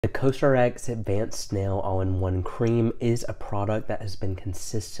The cosrx Advanced Snail All-in-One Cream is a product that has been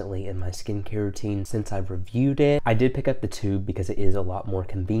consistently in my skincare routine since I've reviewed it. I did pick up the tube because it is a lot more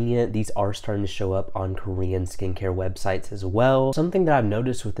convenient. These are starting to show up on Korean skincare websites as well. Something that I've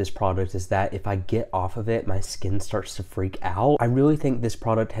noticed with this product is that if I get off of it, my skin starts to freak out. I really think this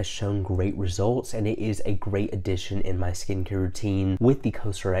product has shown great results, and it is a great addition in my skincare routine with the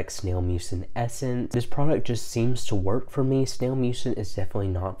cosrx Snail Mucin Essence. This product just seems to work for me. Snail Mucin is definitely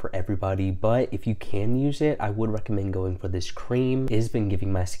not for everybody, but if you can use it, I would recommend going for this cream. It has been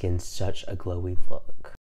giving my skin such a glowy look.